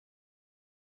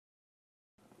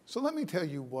So let me tell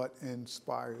you what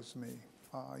inspires me.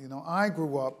 I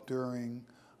grew up during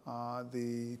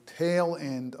the tail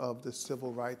end of the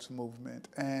civil rights movement.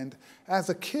 And as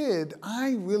a kid,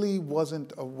 I really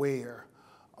wasn't aware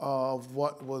of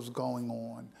what was going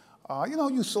on.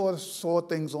 You saw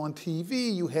things on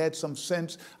TV, you had some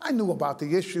sense. I knew about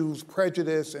the issues,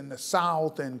 prejudice in the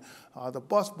South and the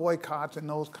bus boycotts and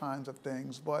those kinds of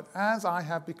things. But as I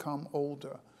have become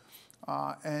older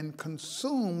and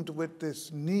consumed with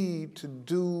this need to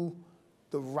do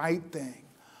the right thing,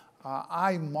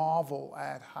 I marvel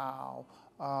at how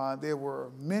there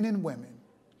were men and women,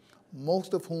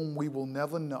 most of whom we will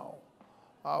never know,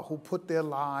 who put their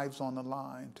lives on the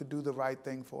line to do the right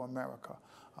thing for America.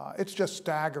 It's just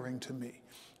staggering to me.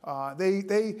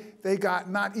 They got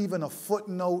not even a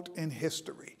footnote in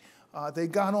history. They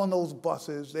got on those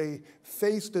buses, they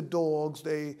faced the dogs,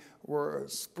 they were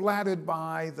splattered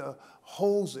by the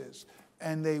hoses,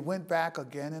 and they went back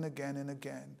again and again and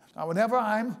again. Now, whenever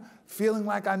I'm feeling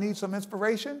like I need some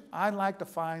inspiration, I like to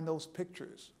find those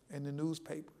pictures in the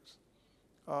newspapers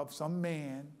of some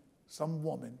man, some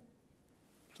woman,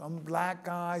 some black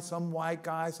guy, some white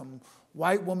guy, some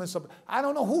white woman, I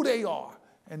don't know who they are.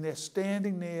 And they're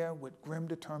standing there with grim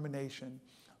determination,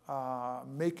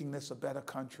 making this a better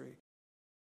country.